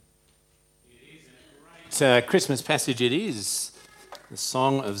Christmas passage it is, the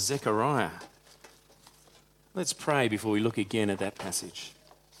Song of Zechariah. Let's pray before we look again at that passage.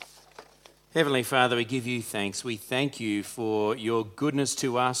 Heavenly Father, we give you thanks. We thank you for your goodness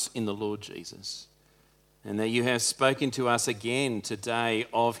to us in the Lord Jesus, and that you have spoken to us again today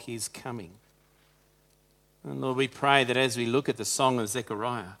of his coming. And Lord, we pray that as we look at the Song of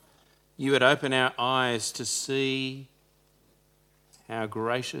Zechariah, you would open our eyes to see how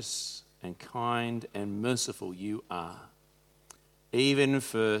gracious and kind and merciful you are, even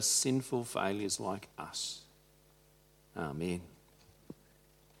for sinful failures like us. Amen.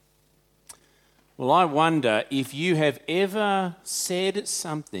 Well, I wonder if you have ever said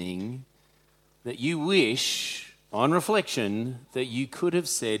something that you wish, on reflection, that you could have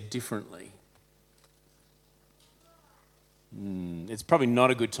said differently. It's probably not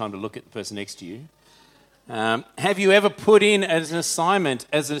a good time to look at the person next to you. Have you ever put in as an assignment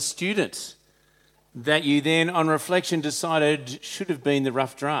as a student that you then, on reflection, decided should have been the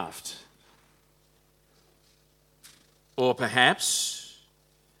rough draft? Or perhaps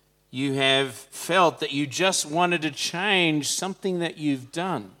you have felt that you just wanted to change something that you've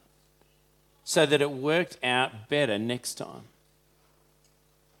done so that it worked out better next time.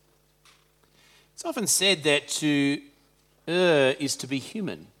 It's often said that to err is to be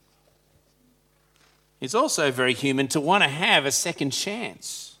human. It's also very human to want to have a second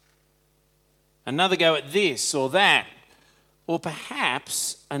chance, another go at this or that, or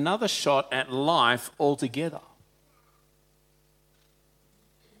perhaps another shot at life altogether.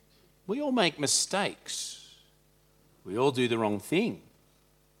 We all make mistakes. We all do the wrong thing.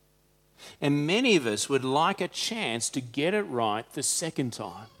 And many of us would like a chance to get it right the second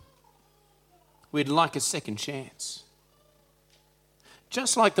time. We'd like a second chance.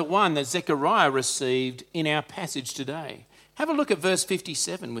 Just like the one that Zechariah received in our passage today. Have a look at verse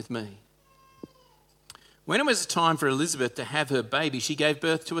 57 with me. When it was time for Elizabeth to have her baby, she gave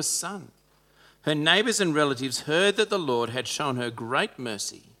birth to a son. Her neighbours and relatives heard that the Lord had shown her great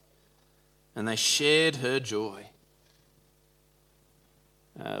mercy, and they shared her joy.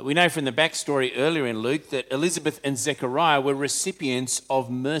 We know from the backstory earlier in Luke that Elizabeth and Zechariah were recipients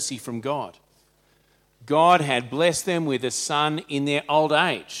of mercy from God. God had blessed them with a son in their old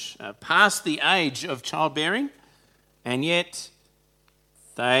age, past the age of childbearing, and yet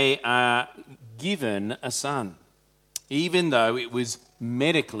they are given a son, even though it was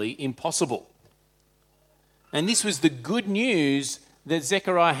medically impossible. And this was the good news that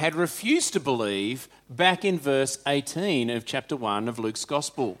Zechariah had refused to believe back in verse 18 of chapter 1 of Luke's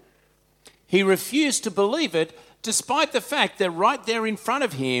Gospel. He refused to believe it despite the fact that right there in front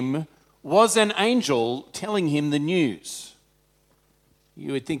of him was an angel telling him the news.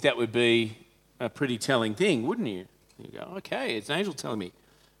 You would think that would be a pretty telling thing, wouldn't you? You go, okay, it's an angel telling me.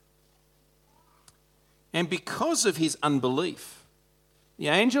 And because of his unbelief, the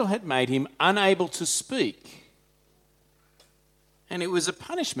angel had made him unable to speak. And it was a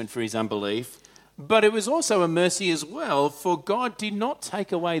punishment for his unbelief, but it was also a mercy as well, for God did not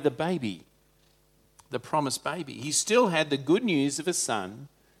take away the baby, the promised baby. He still had the good news of a son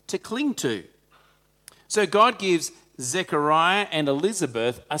to cling to. So God gives Zechariah and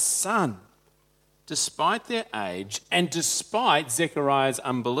Elizabeth a son, despite their age and despite Zechariah's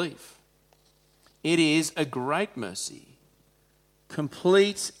unbelief. It is a great mercy,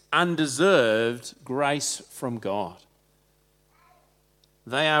 complete, undeserved grace from God.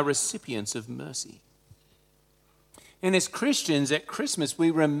 They are recipients of mercy. And as Christians at Christmas,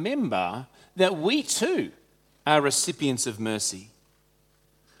 we remember that we too are recipients of mercy.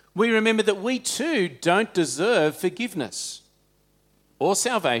 We remember that we too don't deserve forgiveness or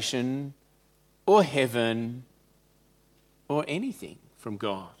salvation or heaven or anything from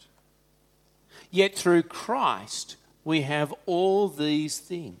God. Yet through Christ, we have all these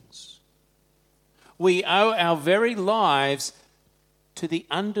things. We owe our very lives to the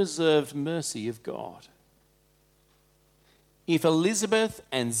undeserved mercy of God. If Elizabeth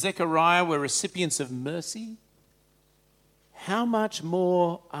and Zechariah were recipients of mercy, how much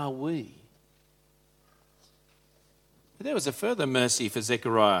more are we? But there was a further mercy for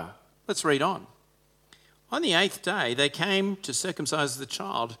Zechariah. Let's read on. On the 8th day, they came to circumcise the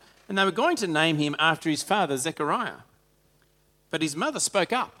child, and they were going to name him after his father, Zechariah. But his mother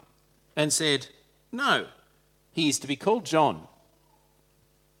spoke up and said, "No, he is to be called John."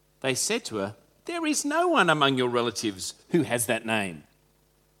 They said to her, "There is no one among your relatives who has that name."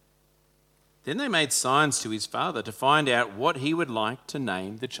 Then they made signs to his father to find out what he would like to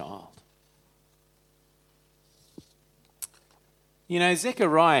name the child. You know,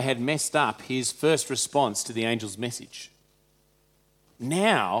 Zechariah had messed up his first response to the angel's message.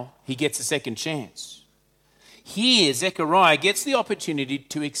 Now he gets a second chance. Here, Zechariah gets the opportunity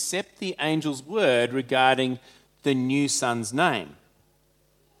to accept the angel's word regarding the new son's name.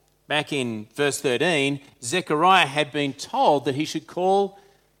 Back in verse 13, Zechariah had been told that he should call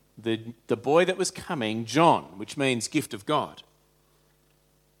the boy that was coming John, which means gift of God.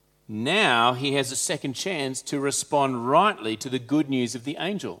 Now he has a second chance to respond rightly to the good news of the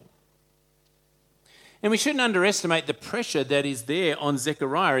angel. And we shouldn't underestimate the pressure that is there on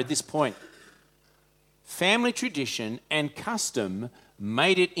Zechariah at this point. Family tradition and custom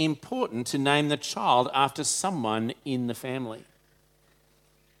made it important to name the child after someone in the family.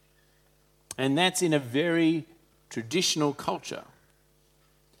 And that's in a very traditional culture.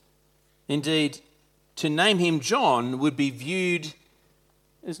 Indeed, to name him John would be viewed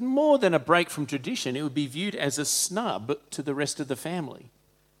as more than a break from tradition. It would be viewed as a snub to the rest of the family.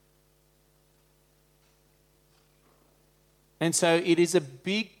 And so it is a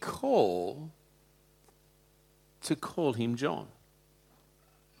big call to call him John.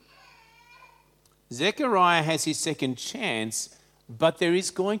 Zechariah has his second chance, but there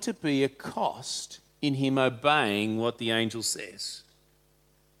is going to be a cost in him obeying what the angel says.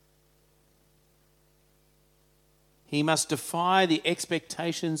 He must defy the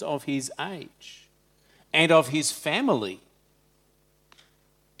expectations of his age and of his family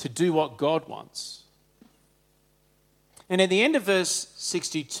to do what God wants. And at the end of verse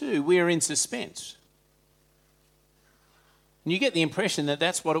 62, we are in suspense. And you get the impression that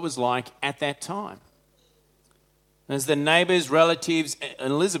that's what it was like at that time. As the neighbours, relatives,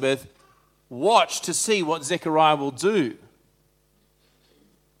 and Elizabeth watch to see what Zechariah will do.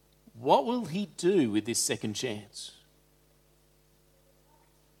 What will he do with this second chance?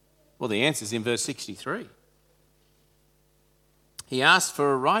 Well, the answer is in verse 63. He asked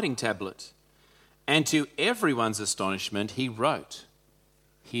for a writing tablet, and to everyone's astonishment, he wrote,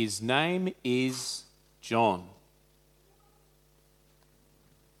 "His name is John."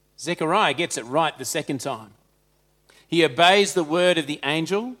 Zechariah gets it right the second time. He obeys the word of the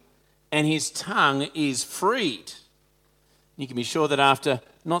angel, and his tongue is freed. You can be sure that after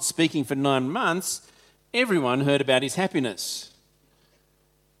not speaking for 9 months, everyone heard about his happiness.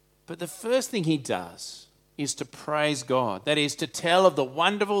 But the first thing he does is to praise God. That is, to tell of the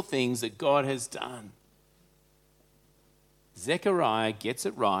wonderful things that God has done. Zechariah gets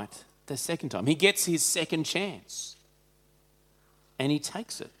it right the second time. He gets his second chance. And he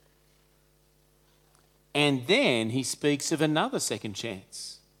takes it. And then he speaks of another second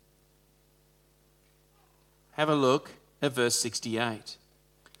chance. Have a look at verse 68.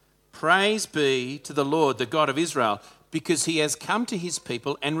 Praise be to the Lord, the God of Israel, because he has come to his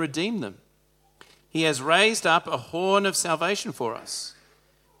people and redeemed them. He has raised up a horn of salvation for us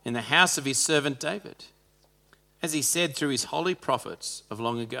in the house of his servant David, as he said through his holy prophets of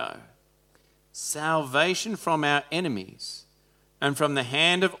long ago. Salvation from our enemies and from the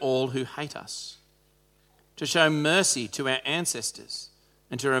hand of all who hate us, to show mercy to our ancestors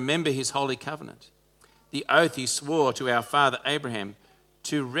and to remember his holy covenant, the oath he swore to our father Abraham,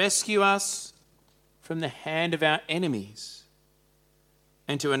 to rescue us from the hand of our enemies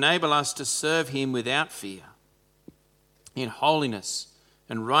and to enable us to serve him without fear, in holiness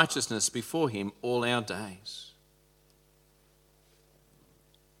and righteousness before him all our days.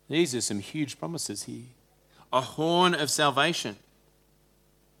 These are some huge promises here. A horn of salvation.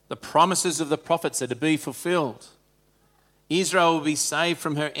 The promises of the prophets are to be fulfilled. Israel will be saved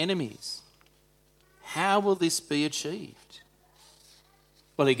from her enemies. How will this be achieved?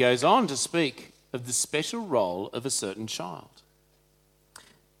 Well, he goes on to speak of the special role of a certain child.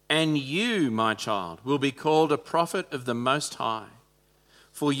 And you, my child, will be called a prophet of the Most High,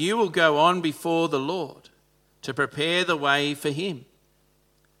 for you will go on before the Lord to prepare the way for him,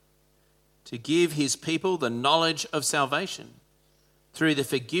 to give his people the knowledge of salvation through the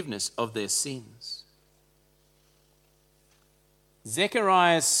forgiveness of their sins.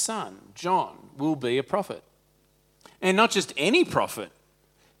 Zechariah's son, John, will be a prophet. And not just any prophet.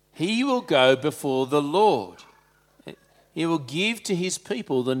 He will go before the Lord. He will give to his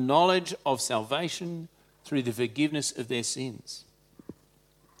people the knowledge of salvation through the forgiveness of their sins.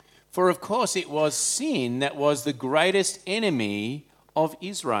 For of course it was sin that was the greatest enemy of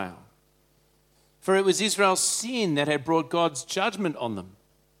Israel. For it was Israel's sin that had brought God's judgment on them,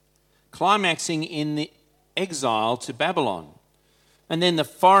 climaxing in the exile to Babylon, and then the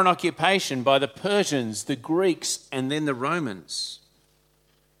foreign occupation by the Persians, the Greeks, and then the Romans.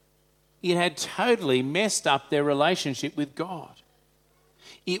 It had totally messed up their relationship with God.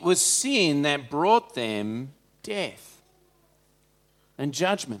 It was sin that brought them death and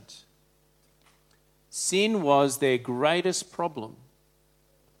judgment. Sin was their greatest problem,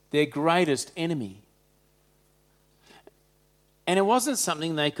 their greatest enemy. And it wasn't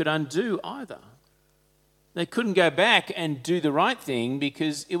something they could undo either. They couldn't go back and do the right thing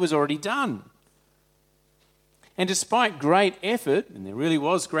because it was already done. And despite great effort, and there really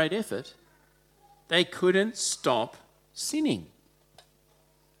was great effort, they couldn't stop sinning.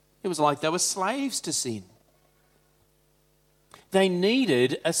 It was like they were slaves to sin. They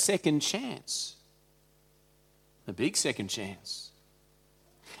needed a second chance, a big second chance.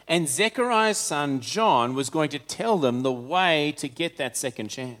 And Zechariah's son John was going to tell them the way to get that second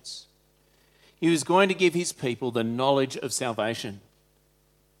chance. He was going to give his people the knowledge of salvation.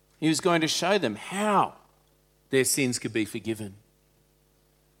 He was going to show them how their sins could be forgiven.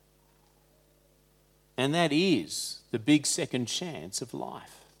 And that is the big second chance of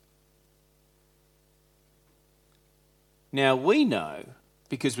life. Now we know,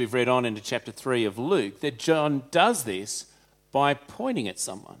 because we've read on into chapter 3 of Luke, that John does this by pointing at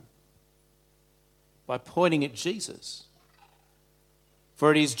someone, by pointing at Jesus.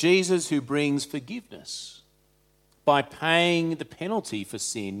 For it is Jesus who brings forgiveness by paying the penalty for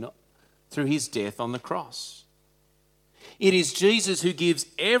sin through his death on the cross. It is Jesus who gives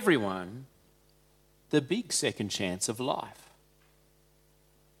everyone the big second chance of life,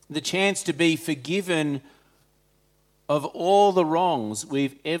 the chance to be forgiven of all the wrongs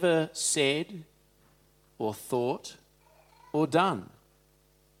we've ever said or thought or done.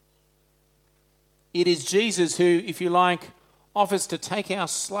 It is Jesus who, if you like, offers to take our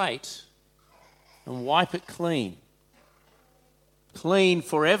slate and wipe it clean, clean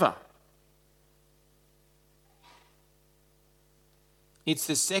forever. It's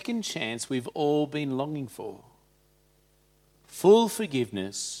the second chance we've all been longing for. Full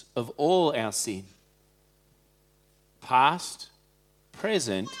forgiveness of all our sin. Past,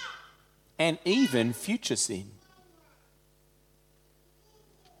 present, and even future sin.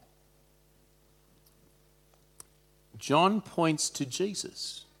 John points to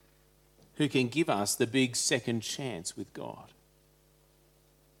Jesus, who can give us the big second chance with God.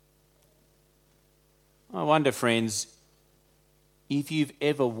 I wonder, friends, if you've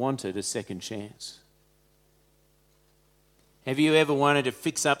ever wanted a second chance. Have you ever wanted to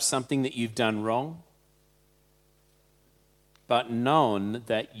fix up something that you've done wrong, but known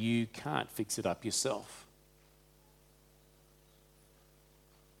that you can't fix it up yourself?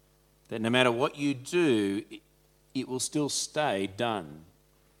 That no matter what you do, it will still stay done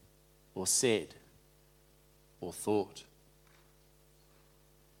or said or thought.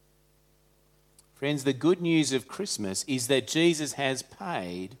 Friends, the good news of Christmas is that Jesus has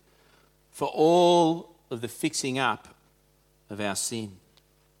paid for all of the fixing up of our sin.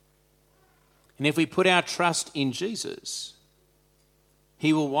 And if we put our trust in Jesus,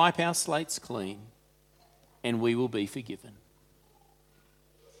 he will wipe our slates clean and we will be forgiven.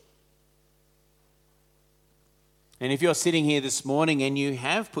 And if you're sitting here this morning and you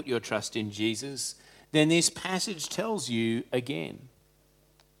have put your trust in Jesus, then this passage tells you again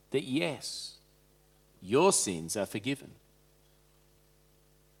that yes, your sins are forgiven.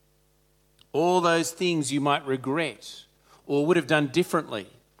 All those things you might regret or would have done differently,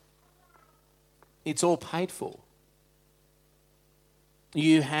 it's all paid for.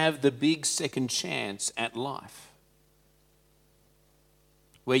 You have the big second chance at life,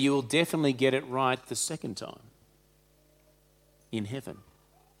 where you will definitely get it right the second time. In heaven.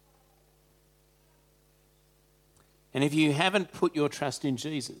 And if you haven't put your trust in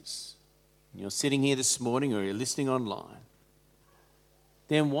Jesus, and you're sitting here this morning or you're listening online,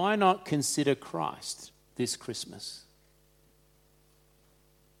 then why not consider Christ this Christmas?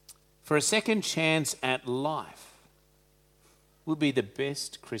 For a second chance at life would be the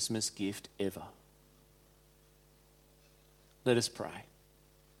best Christmas gift ever. Let us pray.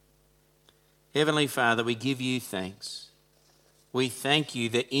 Heavenly Father, we give you thanks. We thank you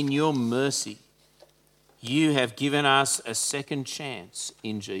that in your mercy, you have given us a second chance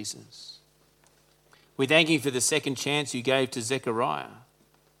in Jesus. We thank you for the second chance you gave to Zechariah.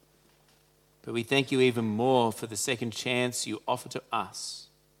 But we thank you even more for the second chance you offer to us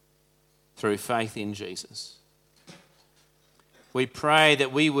through faith in Jesus. We pray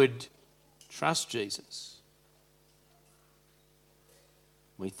that we would trust Jesus.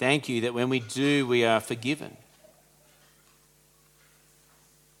 We thank you that when we do, we are forgiven.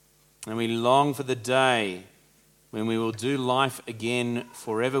 And we long for the day when we will do life again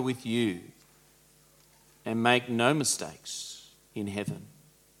forever with you and make no mistakes in heaven.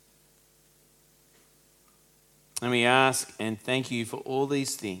 And we ask and thank you for all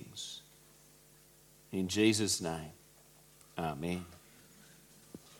these things. In Jesus' name, amen.